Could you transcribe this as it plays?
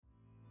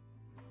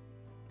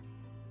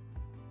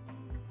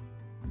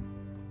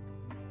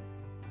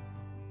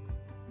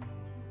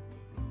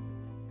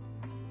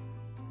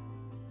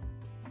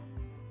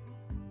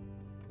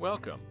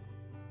Welcome.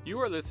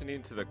 You are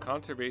listening to the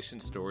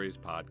Conservation Stories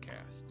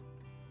podcast,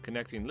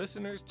 connecting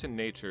listeners to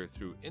nature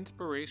through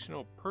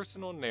inspirational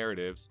personal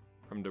narratives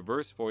from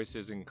diverse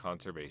voices in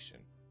conservation.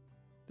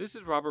 This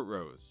is Robert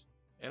Rose,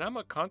 and I'm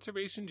a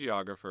conservation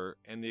geographer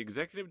and the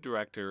executive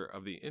director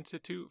of the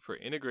Institute for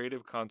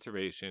Integrative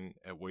Conservation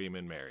at William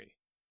 & Mary.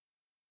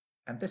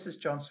 And this is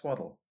John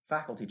Swaddle,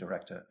 faculty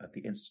director at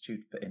the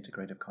Institute for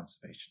Integrative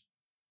Conservation.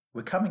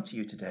 We're coming to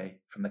you today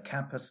from the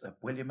campus of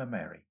William &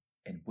 Mary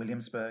in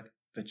Williamsburg,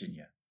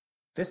 Virginia.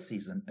 This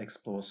season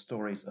explores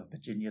stories of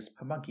Virginia's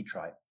Pamunkey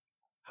tribe,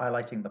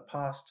 highlighting the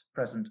past,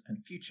 present,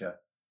 and future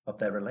of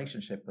their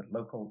relationship with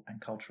local and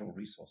cultural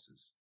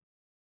resources.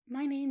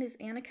 My name is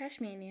Anna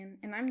Kashmanian,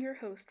 and I'm your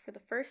host for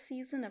the first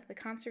season of the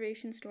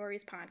Conservation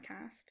Stories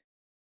podcast.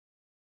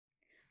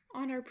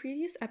 On our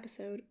previous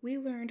episode, we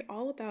learned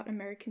all about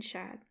American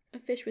shad, a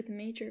fish with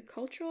major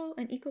cultural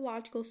and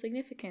ecological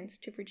significance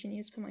to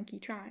Virginia's Pamunkey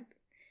tribe.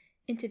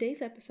 In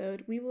today's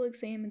episode, we will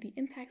examine the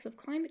impacts of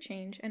climate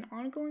change and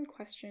ongoing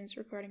questions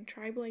regarding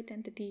tribal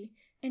identity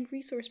and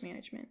resource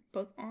management,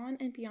 both on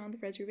and beyond the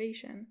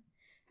reservation,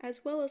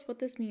 as well as what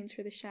this means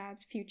for the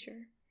shad's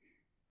future.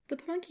 The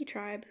Pamunkey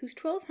tribe, whose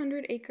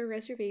 1,200-acre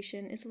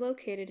reservation is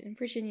located in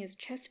Virginia's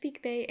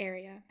Chesapeake Bay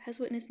area, has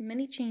witnessed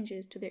many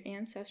changes to their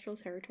ancestral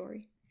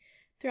territory.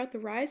 Throughout the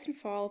rise and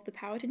fall of the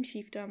Powhatan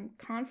chiefdom,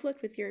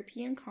 conflict with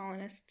European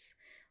colonists,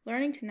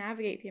 learning to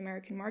navigate the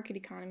American market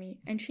economy,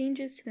 and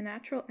changes to the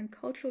natural and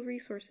cultural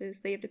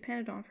resources they have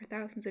depended on for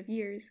thousands of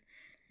years,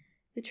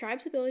 the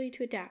tribe's ability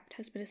to adapt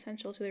has been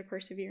essential to their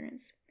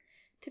perseverance.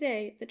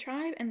 Today, the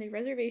tribe and the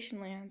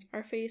reservation lands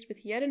are faced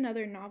with yet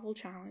another novel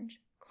challenge: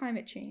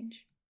 climate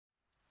change.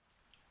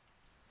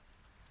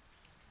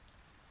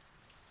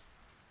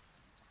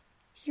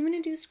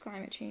 Human-induced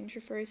climate change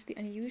refers to the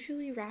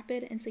unusually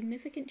rapid and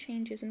significant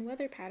changes in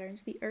weather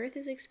patterns the Earth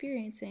is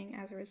experiencing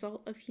as a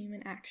result of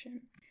human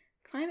action.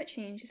 Climate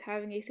change is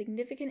having a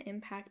significant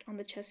impact on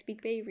the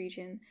Chesapeake Bay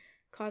region,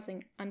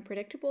 causing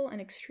unpredictable and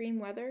extreme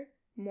weather,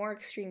 more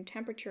extreme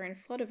temperature and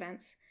flood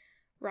events,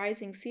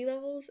 rising sea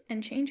levels,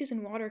 and changes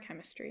in water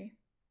chemistry.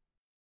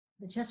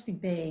 The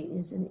Chesapeake Bay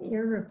is an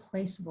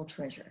irreplaceable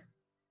treasure.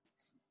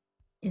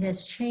 It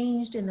has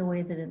changed in the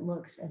way that it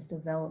looks as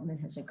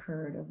development has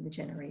occurred over the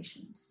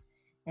generations.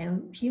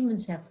 And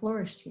humans have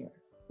flourished here.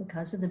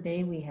 Because of the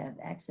bay, we have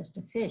access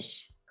to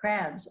fish,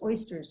 crabs,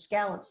 oysters,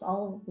 scallops,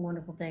 all the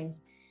wonderful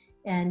things.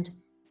 And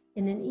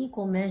in an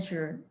equal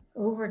measure,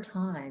 over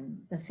time,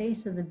 the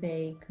face of the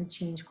bay could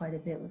change quite a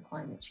bit with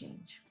climate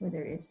change,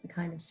 whether it's the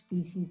kind of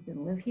species that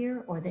live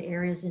here or the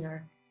areas in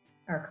our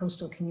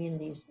coastal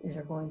communities that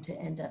are going to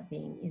end up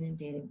being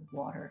inundated with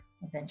water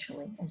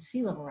eventually as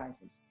sea level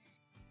rises.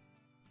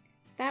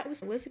 That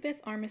was Elizabeth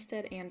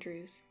Armistead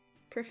Andrews,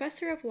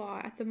 professor of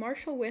law at the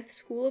Marshall Wythe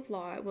School of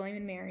Law at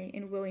William & Mary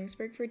in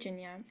Williamsburg,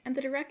 Virginia, and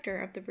the director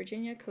of the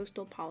Virginia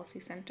Coastal Policy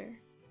Center.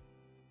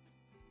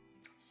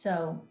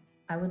 So,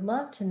 I would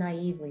love to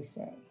naively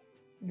say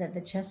that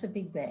the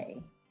Chesapeake Bay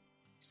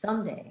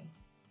someday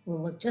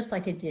will look just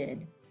like it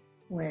did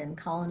when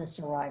colonists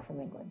arrived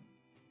from England.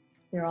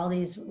 There are all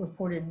these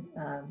reported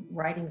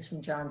writings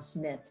from John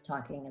Smith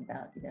talking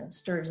about,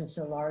 sturgeons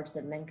so large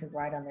that men could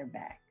ride on their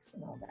backs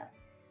and all that.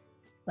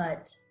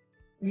 But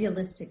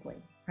realistically,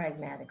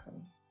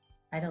 pragmatically,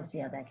 I don't see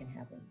how that can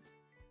happen.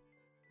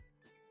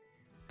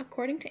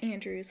 According to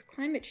Andrews,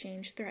 climate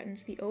change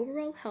threatens the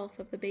overall health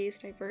of the bay's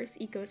diverse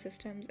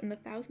ecosystems and the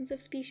thousands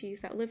of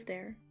species that live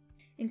there,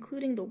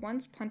 including the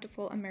once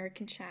plentiful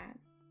American shad.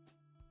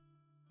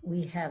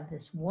 We have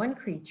this one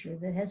creature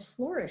that has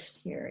flourished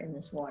here in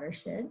this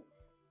watershed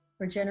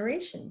for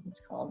generations.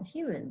 It's called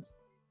humans.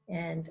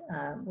 And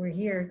we're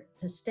here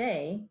to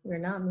stay. We're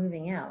not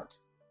moving out.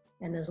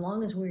 And as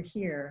long as we're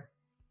here,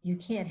 you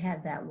can't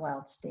have that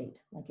wild state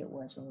like it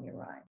was when we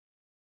arrived.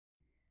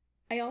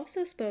 I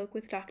also spoke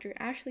with Dr.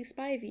 Ashley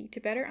Spivey to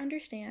better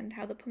understand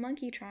how the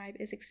Pamunkey tribe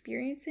is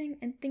experiencing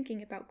and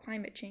thinking about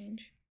climate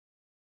change.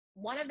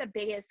 One of the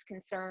biggest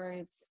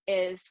concerns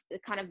is the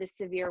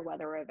severe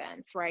weather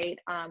events, right?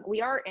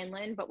 We are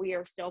inland, but we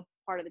are still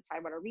part of the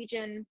Tidewater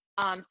region.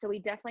 So we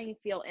definitely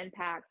feel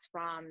impacts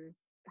from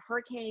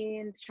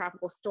hurricanes,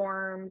 tropical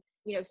storms,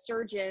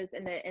 surges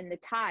in the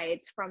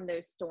tides from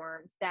those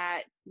storms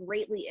that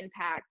greatly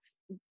impacts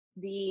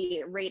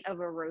the rate of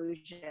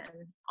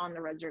erosion on the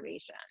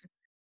reservation.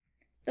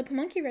 The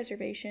Pamunkey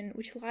Reservation,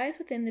 which lies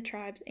within the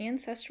tribe's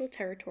ancestral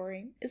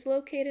territory, is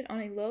located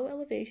on a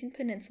low-elevation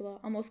peninsula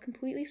almost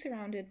completely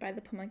surrounded by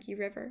the Pamunkey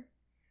River.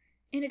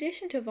 In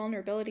addition to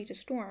vulnerability to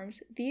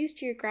storms, these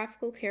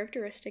geographical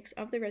characteristics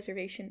of the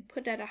reservation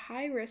put it at a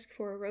high risk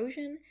for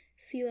erosion,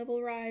 sea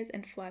level rise,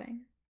 and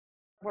flooding.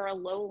 We're a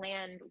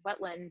lowland,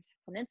 wetland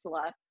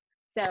peninsula,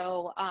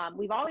 so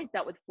we've always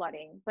dealt with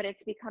flooding, but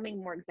it's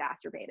becoming more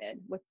exacerbated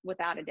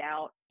without a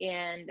doubt.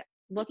 And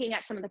looking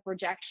at some of the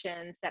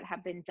projections that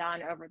have been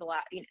done over the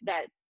last,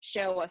 that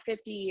show a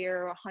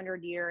 50-year,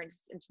 100-year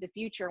into the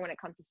future when it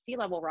comes to sea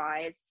level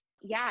rise,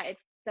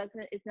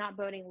 it's not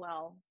boding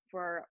well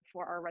for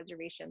our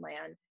reservation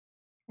land.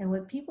 And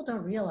what people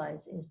don't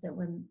realize is that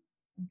when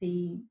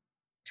the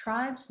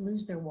tribes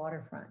lose their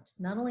waterfront,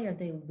 not only are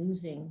they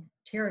losing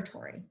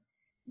territory,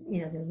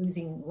 they're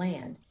losing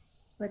land,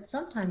 but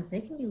sometimes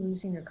they can be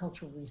losing their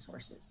cultural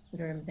resources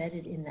that are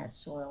embedded in that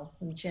soil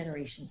from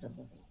generations of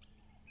living.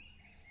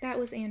 That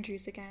was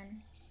Andrews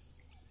again.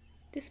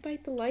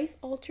 Despite the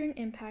life-altering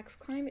impacts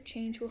climate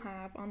change will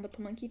have on the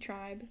Pamunkey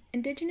tribe,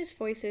 Indigenous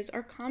voices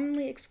are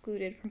commonly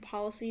excluded from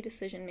policy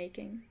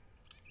decision-making.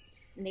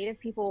 Native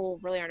people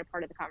really aren't a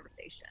part of the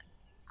conversation,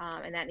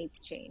 and that needs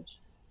to change,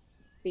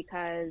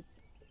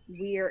 because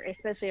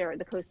especially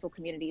the coastal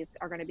communities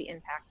are going to be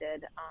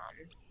impacted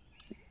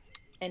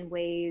in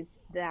ways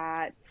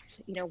that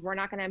we're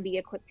not going to be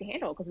equipped to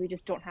handle because we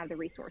just don't have the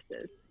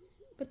resources.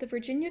 But the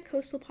Virginia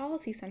Coastal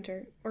Policy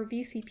Center, or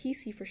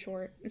VCPC for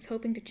short, is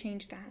hoping to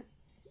change that.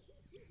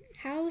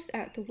 Housed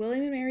at the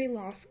William & Mary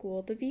Law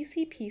School, the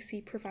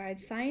VCPC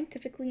provides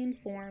scientifically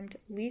informed,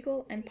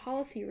 legal, and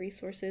policy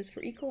resources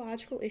for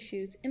ecological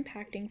issues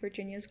impacting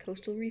Virginia's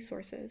coastal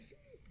resources.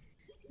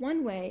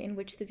 One way in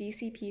which the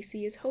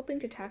VCPC is hoping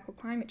to tackle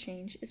climate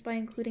change is by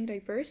including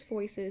diverse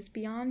voices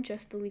beyond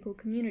just the legal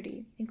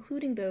community,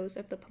 including those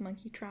of the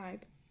Pamunkey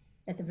tribe.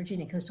 At the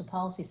Virginia Coastal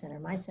Policy Center,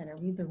 my center,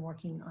 we've been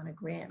working on a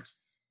grant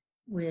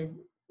with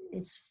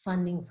its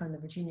funding from the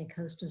Virginia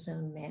Coastal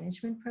Zone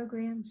Management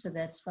Program. So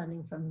that's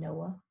funding from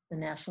NOAA, the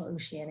National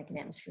Oceanic and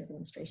Atmospheric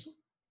Administration,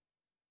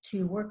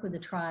 to work with the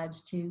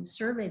tribes to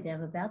survey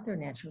them about their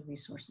natural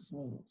resources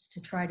needs, to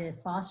try to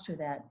foster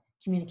that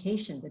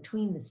communication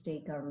between the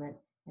state government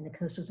and the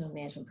Coastal Zone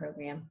Management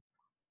Program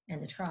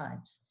and the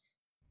tribes.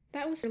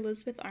 That was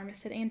Elizabeth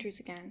Armistead Andrews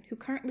again, who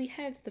currently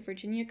heads the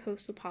Virginia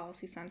Coastal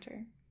Policy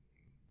Center.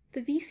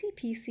 The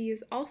VCPC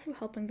is also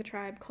helping the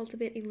tribe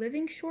cultivate a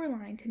living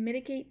shoreline to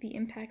mitigate the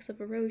impacts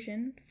of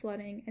erosion,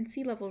 flooding, and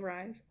sea level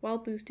rise while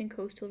boosting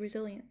coastal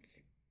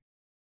resilience.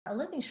 A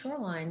living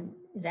shoreline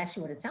is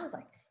actually what it sounds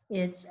like.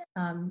 It's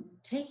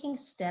taking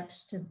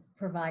steps to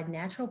provide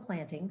natural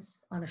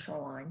plantings on a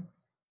shoreline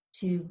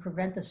to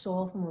prevent the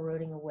soil from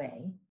eroding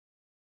away.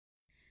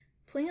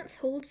 Plants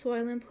hold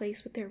soil in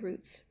place with their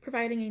roots,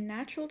 providing a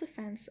natural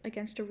defense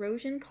against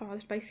erosion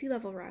caused by sea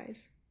level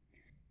rise.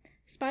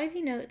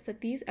 Spivey notes that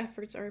these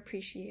efforts are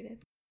appreciated.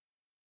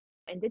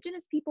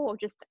 Indigenous people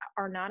just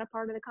are not a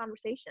part of the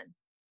conversation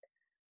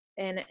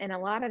in a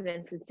lot of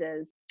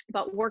instances,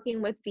 but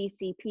working with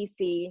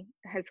VCPC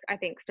has, I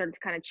think, started to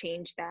kind of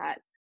change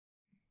that.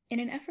 In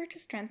an effort to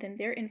strengthen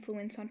their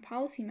influence on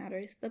policy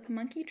matters, the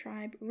Pamunkey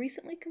tribe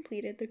recently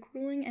completed the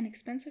grueling and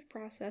expensive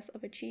process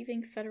of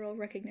achieving federal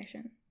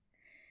recognition.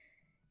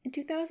 In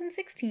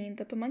 2016,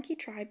 the Pamunkey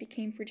tribe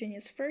became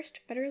Virginia's first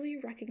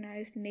federally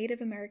recognized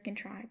Native American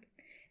tribe.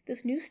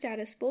 This new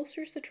status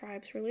bolsters the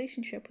tribe's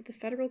relationship with the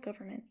federal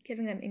government,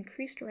 giving them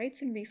increased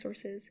rights and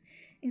resources,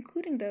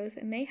 including those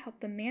that may help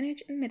them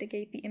manage and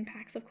mitigate the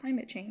impacts of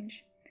climate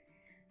change.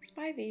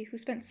 Spivey, who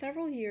spent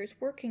several years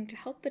working to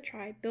help the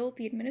tribe build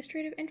the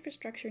administrative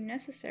infrastructure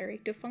necessary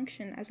to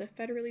function as a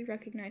federally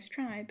recognized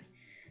tribe,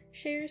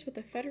 shares what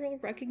the federal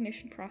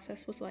recognition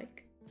process was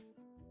like.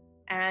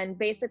 And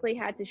basically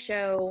had to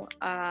show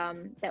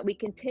that we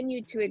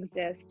continued to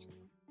exist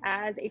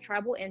as a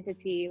tribal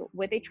entity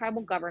with a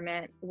tribal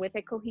government, with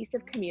a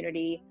cohesive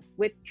community,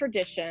 with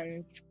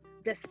traditions.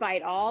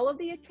 Despite all of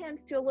the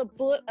attempts to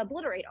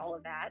obliterate all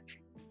of that,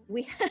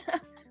 we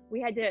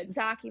had to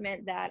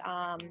document that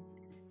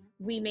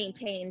we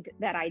maintained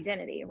that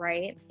identity,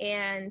 right?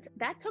 And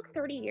that took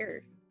 30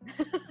 years.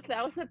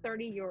 That was a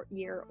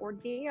 30-year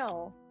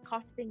ordeal,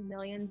 costing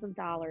millions of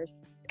dollars.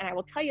 And I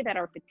will tell you that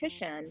our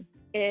petition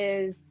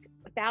is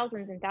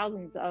thousands and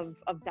thousands of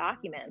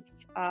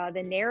documents.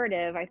 The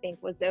narrative, I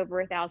think, was over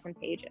 1,000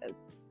 pages.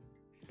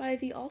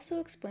 Spivey also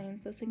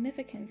explains the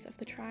significance of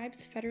the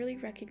tribe's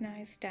federally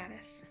recognized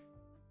status.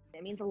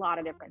 It means a lot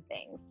of different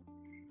things.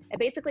 It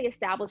basically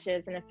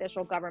establishes an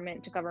official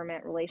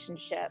government-to-government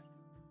relationship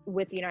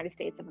with the United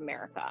States of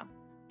America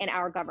and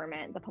our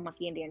government, the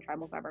Pamunkey Indian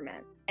Tribal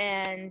Government.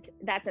 And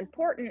that's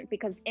important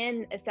because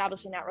in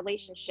establishing that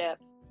relationship,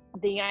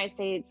 the United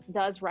States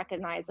does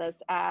recognize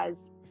us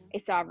as a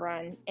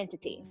sovereign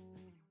entity.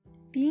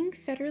 Being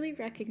federally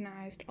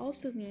recognized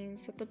also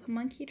means that the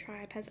Pamunkey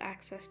tribe has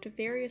access to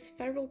various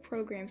federal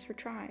programs for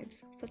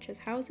tribes, such as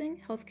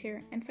housing,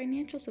 healthcare, and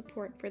financial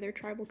support for their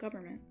tribal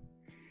government.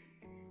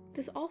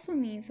 This also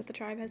means that the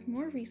tribe has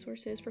more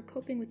resources for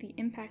coping with the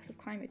impacts of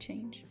climate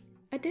change.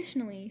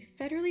 Additionally,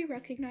 federally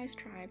recognized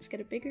tribes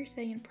get a bigger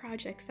say in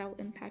projects that will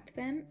impact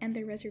them and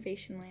their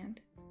reservation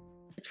land.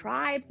 The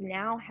tribes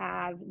now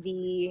have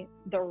the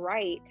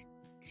right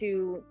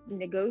to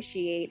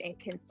negotiate and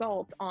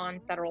consult on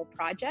federal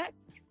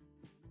projects,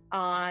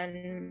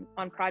 on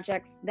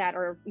projects that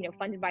are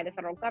funded by the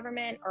federal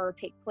government or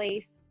take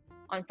place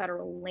on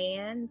federal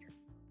land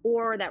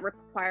or that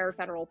require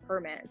federal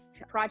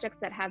permits, projects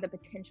that have the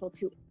potential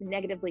to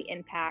negatively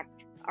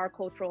impact our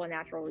cultural and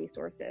natural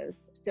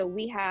resources. So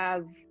we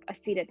have a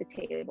seat at the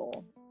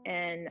table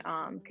and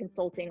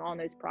consulting on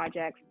those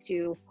projects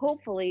to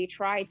hopefully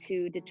try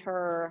to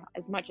deter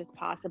as much as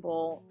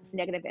possible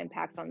negative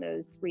impacts on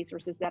those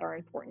resources that are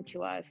important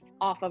to us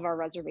off of our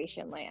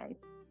reservation lands.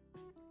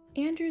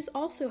 Andrews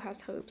also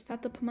has hopes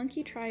that the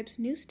Pamunkey tribe's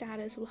new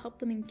status will help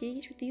them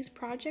engage with these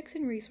projects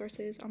and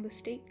resources on the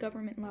state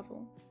government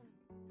level.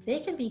 They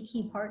can be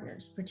key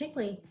partners,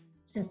 particularly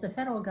since the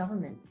federal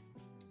government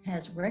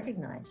has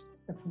recognized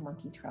the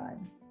Pamunkey tribe.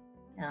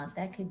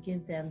 That could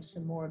give them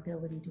some more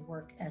ability to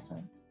work as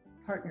a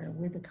partner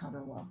with the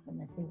Commonwealth.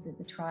 And I think that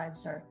the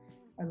tribes are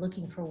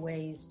looking for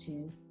ways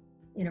to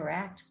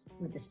interact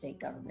with the state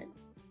government.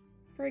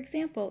 For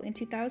example, in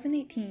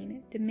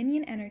 2018,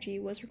 Dominion Energy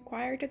was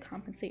required to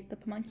compensate the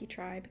Pamunkey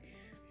tribe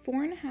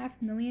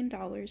 $4.5 million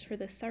for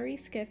the Surrey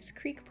Skiffs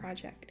Creek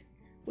project,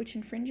 which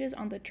infringes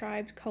on the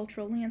tribe's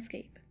cultural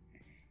landscape.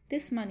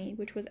 This money,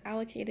 which was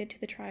allocated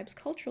to the tribe's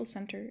cultural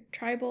center,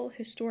 Tribal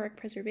Historic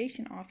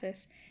Preservation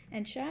Office,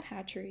 and Shad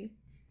Hatchery,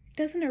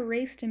 doesn't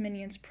erase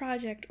Dominion's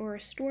project or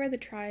restore the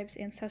tribe's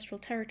ancestral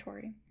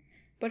territory,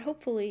 but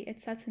hopefully it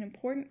sets an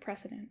important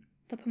precedent.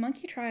 The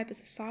Pamunkey tribe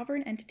is a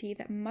sovereign entity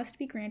that must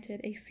be granted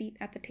a seat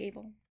at the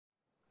table.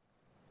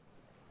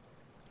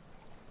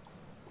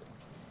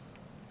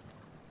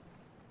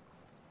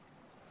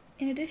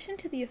 In addition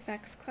to the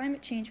effects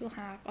climate change will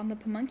have on the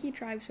Pamunkey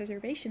tribe's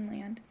reservation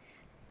land,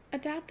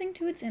 adapting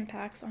to its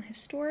impacts on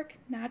historic,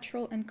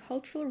 natural, and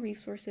cultural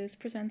resources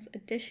presents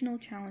additional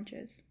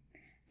challenges.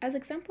 As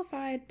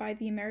exemplified by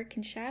the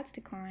American shad's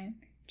decline,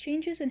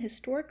 changes in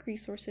historic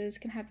resources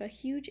can have a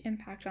huge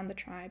impact on the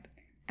tribe,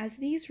 as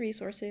these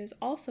resources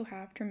also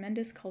have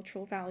tremendous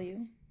cultural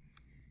value.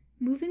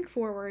 Moving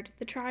forward,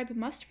 the tribe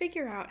must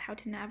figure out how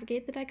to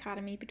navigate the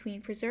dichotomy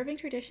between preserving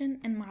tradition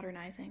and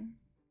modernizing.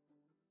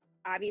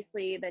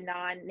 Obviously, the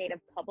non-native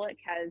public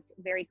has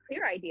very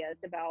clear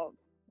ideas about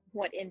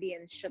what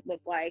Indians should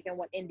look like and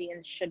what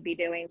Indians should be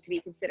doing to be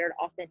considered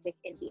authentic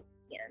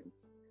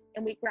Indians.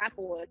 And we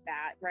grapple with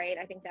that, right?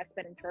 I think that's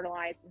been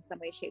internalized in some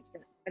way, shapes,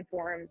 and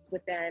forms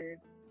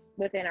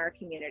within our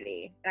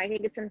community. And I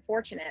think it's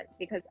unfortunate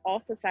because all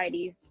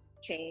societies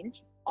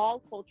change, all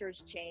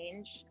cultures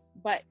change,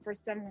 but for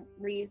some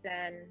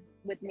reason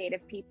with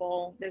Native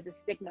people, there's a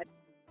stigma.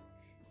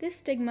 This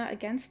stigma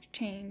against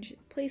change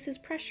places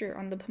pressure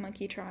on the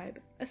Pamunkey tribe,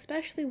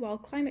 especially while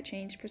climate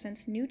change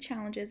presents new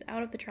challenges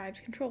out of the tribe's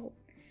control.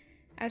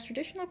 As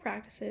traditional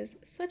practices,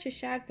 such as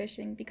shad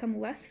fishing, become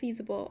less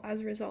feasible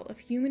as a result of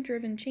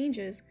human-driven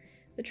changes,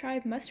 the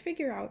tribe must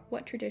figure out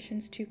what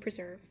traditions to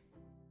preserve.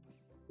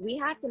 We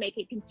have to make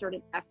a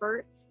concerted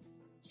effort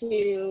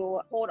to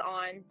hold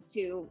on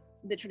to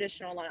the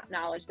traditional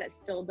knowledge that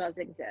still does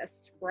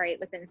exist, right,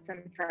 within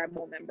some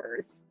tribal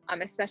members,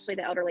 especially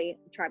the elderly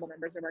tribal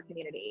members of our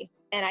community.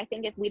 And I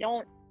think if we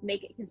don't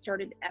make a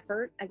concerted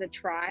effort as a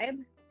tribe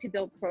to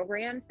build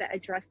programs that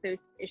address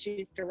those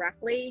issues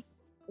directly,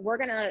 we're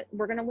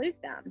gonna lose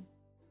them.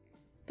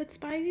 But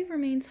Spivey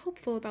remains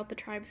hopeful about the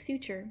tribe's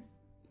future,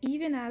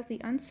 even as the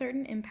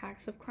uncertain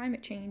impacts of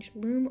climate change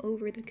loom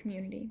over the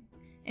community.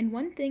 And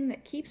one thing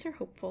that keeps her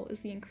hopeful is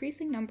the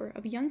increasing number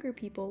of younger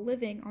people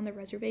living on the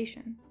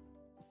reservation.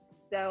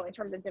 So in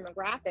terms of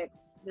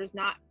demographics, there's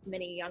not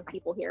many young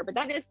people here, but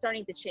that is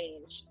starting to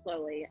change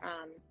slowly.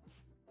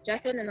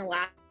 Just within the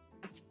last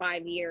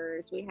 5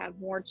 years, we have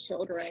more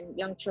children,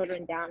 young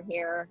children down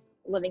here,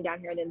 living down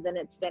here than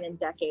it's been in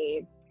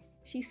decades.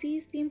 She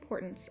sees the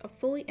importance of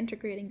fully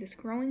integrating this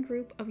growing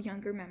group of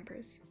younger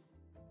members.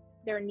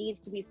 There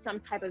needs to be some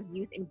type of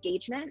youth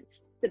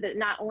engagement so that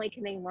not only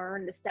can they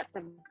learn the steps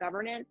of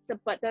governance,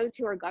 but those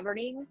who are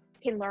governing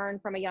can learn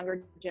from a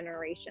younger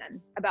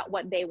generation about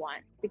what they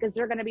want, because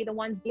they're going to be the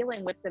ones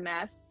dealing with the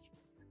mess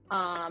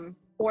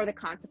or the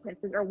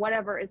consequences or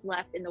whatever is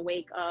left in the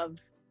wake of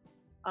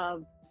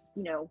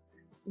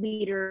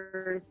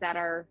leaders that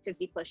are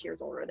 50 plus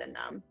years older than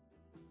them.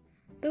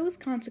 Those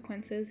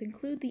consequences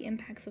include the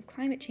impacts of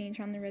climate change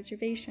on the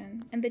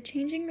reservation and the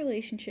changing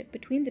relationship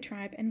between the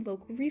tribe and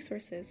local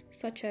resources,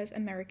 such as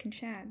American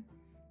shad.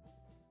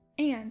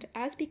 And,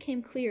 as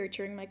became clear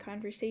during my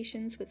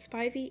conversations with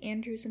Spivey,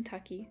 Andrews, and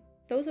Tuckey,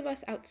 those of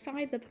us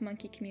outside the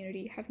Pamunkey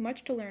community have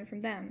much to learn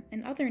from them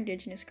and other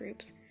indigenous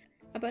groups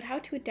about how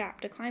to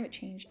adapt to climate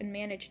change and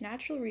manage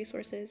natural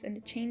resources in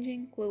a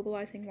changing,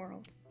 globalizing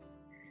world.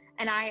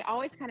 And I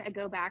always kind of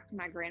go back to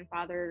my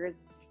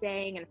grandfather's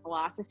saying and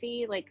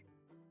philosophy, like,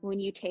 when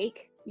you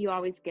take, you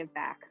always give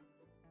back.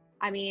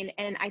 I mean,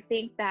 and I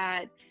think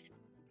that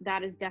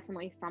is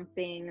definitely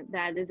something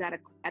that is at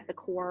the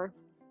core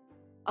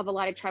of a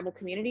lot of tribal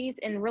communities.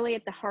 And really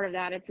at the heart of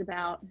that,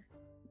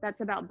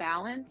 that's about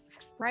balance,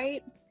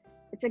 right?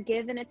 It's a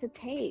give and it's a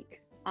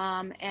take.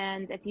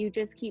 And if you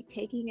just keep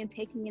taking and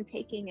taking and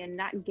taking and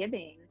not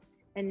giving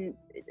and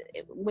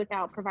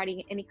without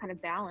providing any kind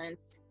of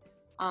balance,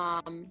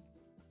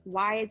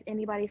 why is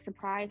anybody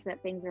surprised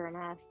that things are a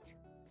mess?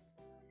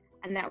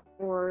 And that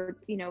we're,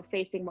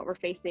 facing what we're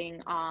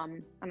facing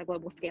on a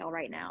global scale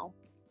right now.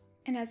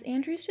 And as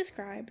Andrews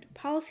described,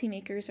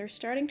 policymakers are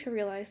starting to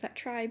realize that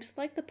tribes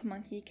like the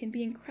Pamunkey can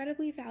be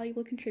incredibly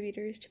valuable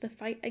contributors to the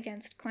fight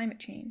against climate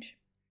change.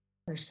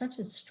 There's such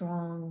a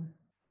strong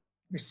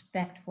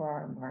respect for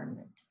our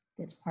environment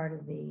that's part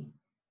of the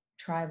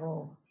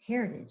tribal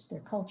heritage,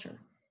 their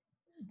culture,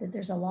 that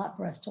there's a lot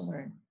for us to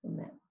learn from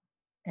them.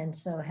 And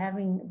so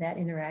having that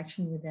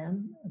interaction with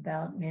them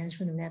about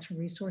management of natural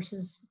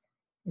resources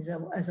is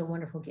a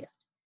wonderful gift.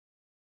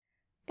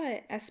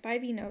 But, as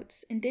Spivey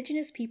notes,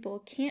 Indigenous people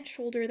can't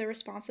shoulder the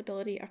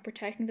responsibility of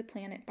protecting the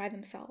planet by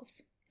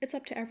themselves. It's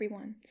up to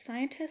everyone,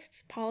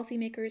 scientists,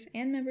 policymakers,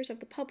 and members of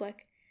the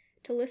public,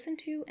 to listen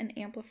to and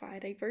amplify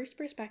diverse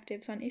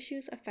perspectives on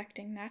issues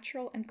affecting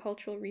natural and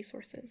cultural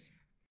resources.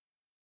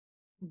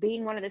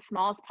 Being one of the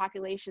smallest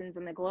populations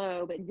in the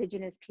globe,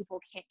 Indigenous people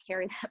can't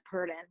carry that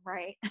burden,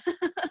 right?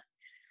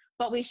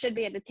 But we should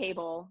be at the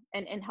table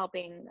and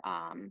helping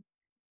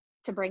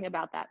to bring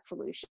about that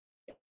solution.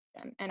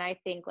 And I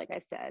think, like I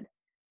said,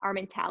 our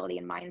mentality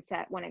and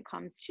mindset when it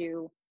comes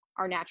to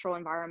our natural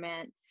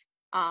environment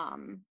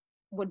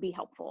would be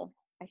helpful,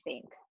 I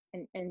think,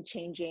 in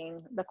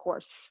changing the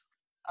course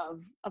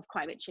of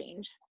climate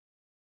change.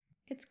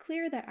 It's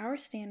clear that our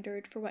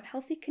standard for what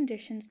healthy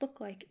conditions look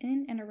like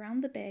in and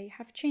around the Bay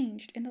have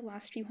changed in the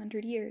last few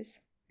hundred years.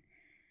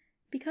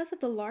 Because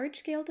of the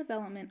large-scale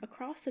development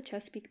across the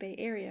Chesapeake Bay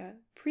area,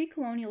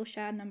 pre-colonial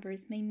shad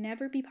numbers may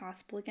never be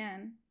possible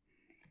again.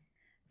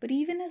 But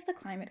even as the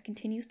climate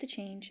continues to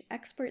change,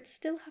 experts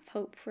still have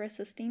hope for a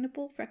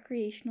sustainable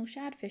recreational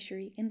shad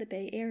fishery in the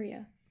Bay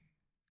Area.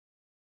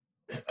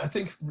 I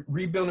think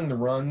rebuilding the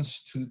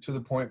runs to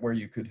the point where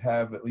you could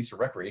have at least a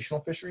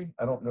recreational fishery.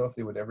 I don't know if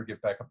they would ever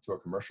get back up to a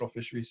commercial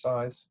fishery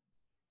size,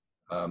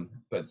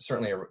 but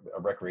certainly a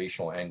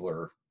recreational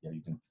angler,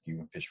 you can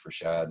fish for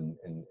shad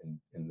and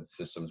the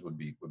systems would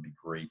be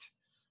great.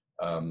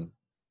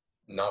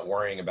 Not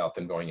worrying about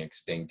them going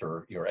extinct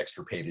or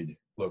extirpated,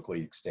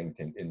 locally extinct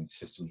in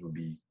systems would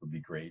be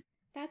great.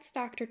 That's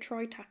Dr.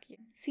 Troy Tuckey,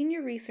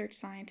 Senior Research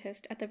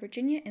Scientist at the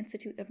Virginia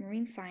Institute of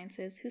Marine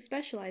Sciences, who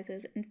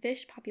specializes in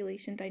fish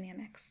population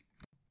dynamics.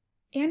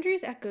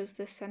 Andrews echoes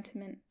this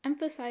sentiment,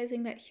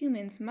 emphasizing that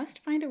humans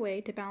must find a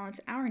way to balance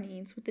our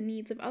needs with the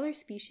needs of other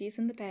species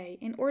in the bay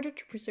in order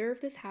to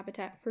preserve this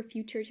habitat for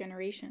future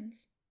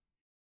generations.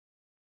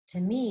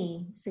 To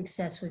me,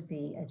 success would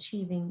be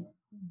achieving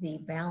the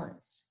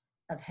balance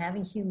of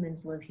having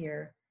humans live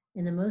here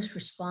in the most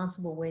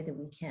responsible way that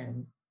we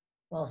can,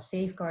 while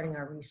safeguarding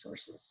our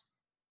resources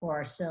for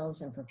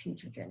ourselves and for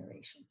future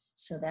generations.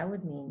 So that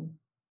would mean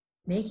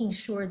making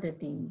sure that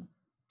the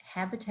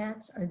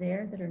habitats are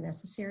there that are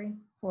necessary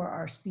for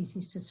our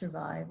species to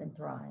survive and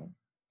thrive.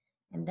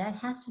 And that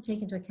has to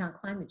take into account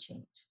climate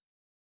change.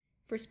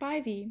 For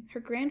Spivey, her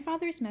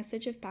grandfather's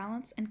message of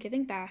balance and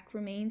giving back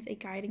remains a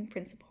guiding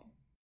principle.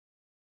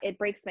 It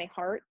breaks my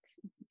heart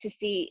to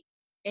see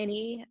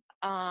any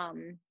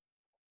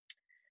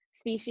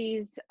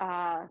species,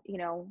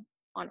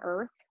 on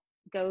Earth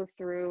go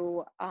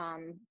through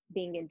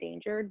being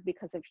endangered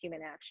because of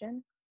human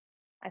action.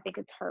 I think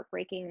it's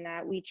heartbreaking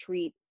that we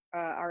treat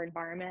our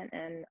environment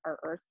and our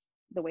Earth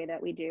the way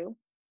that we do,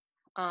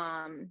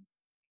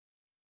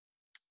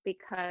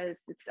 because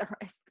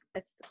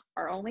it's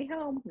our only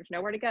home. There's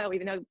nowhere to go,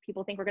 even though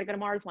people think we're going to go to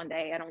Mars one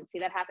day. I don't see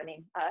that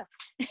happening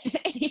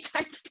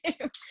anytime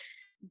soon.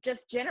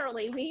 Just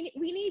generally, we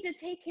need to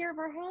take care of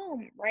our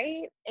home,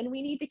 right? And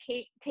we need to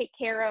take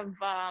care of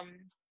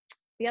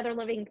the other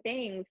living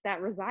things that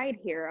reside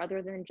here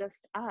other than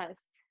just us.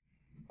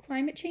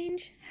 Climate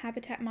change,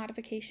 habitat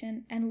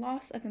modification, and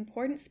loss of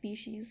important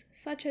species,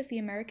 such as the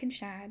American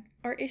shad,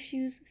 are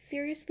issues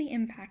seriously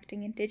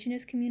impacting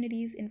Indigenous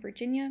communities in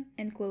Virginia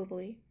and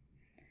globally.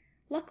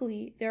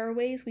 Luckily, there are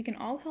ways we can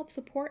all help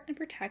support and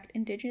protect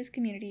Indigenous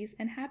communities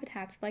and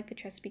habitats like the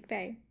Chesapeake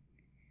Bay.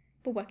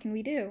 But what can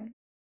we do?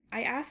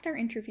 I asked our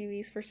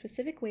interviewees for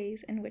specific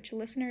ways in which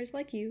listeners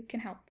like you can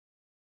help.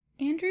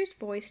 Andrews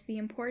voiced the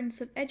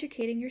importance of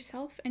educating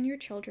yourself and your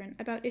children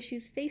about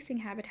issues facing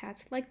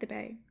habitats like the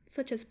Bay,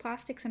 such as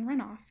plastics and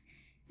runoff,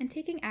 and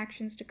taking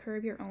actions to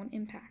curb your own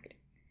impact.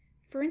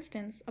 For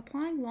instance,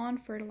 applying lawn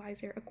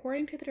fertilizer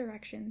according to the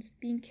directions,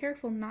 being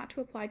careful not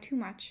to apply too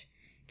much,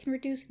 can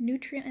reduce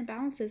nutrient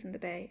imbalances in the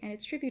Bay and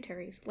its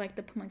tributaries, like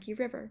the Pamunkey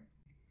River.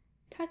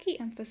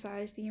 Tuckey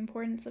emphasized the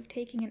importance of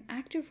taking an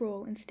active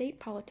role in state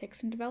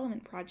politics and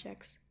development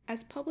projects,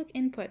 as public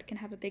input can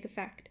have a big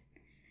effect.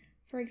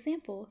 For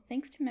example,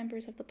 thanks to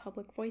members of the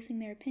public voicing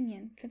their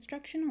opinion,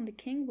 construction on the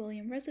King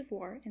William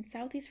Reservoir in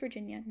southeast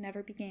Virginia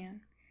never began.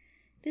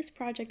 This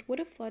project would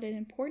have flooded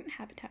important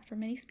habitat for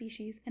many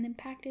species and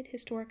impacted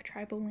historic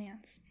tribal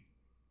lands.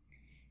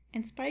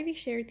 And Spivey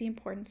shared the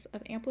importance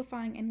of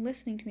amplifying and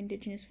listening to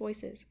Indigenous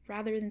voices,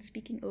 rather than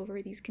speaking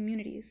over these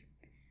communities.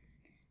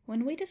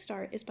 One way to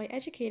start is by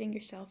educating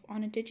yourself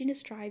on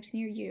Indigenous tribes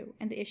near you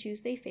and the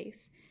issues they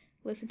face,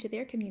 listen to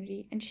their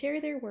community, and share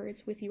their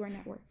words with your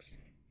networks.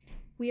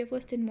 We have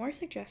listed more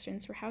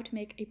suggestions for how to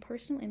make a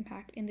personal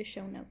impact in the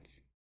show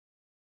notes.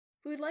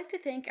 We would like to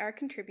thank our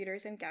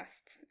contributors and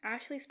guests,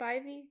 Ashley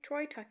Spivey,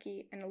 Troy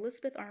Tuckey, and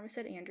Elizabeth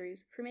Armistead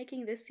Andrews, for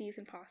making this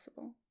season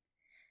possible.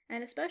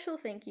 And a special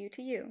thank you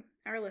to you,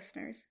 our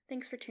listeners.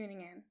 Thanks for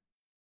tuning in.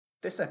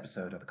 This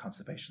episode of the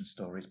Conservation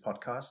Stories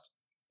podcast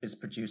is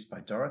produced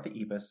by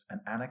Dorothy Ebus and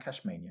Anna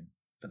Kashmanian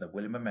for the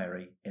William &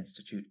 Mary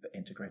Institute for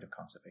Integrative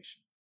Conservation.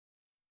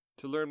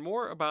 To learn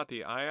more about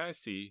the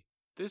IIC,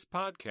 this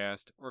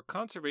podcast, or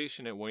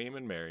conservation at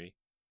William & Mary,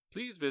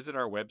 please visit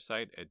our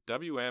website at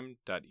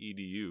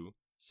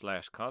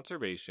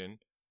wm.edu/conservation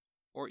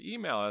or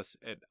email us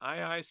at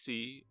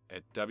iic@wm.edu.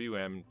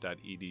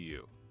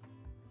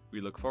 We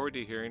look forward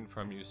to hearing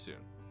from you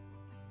soon.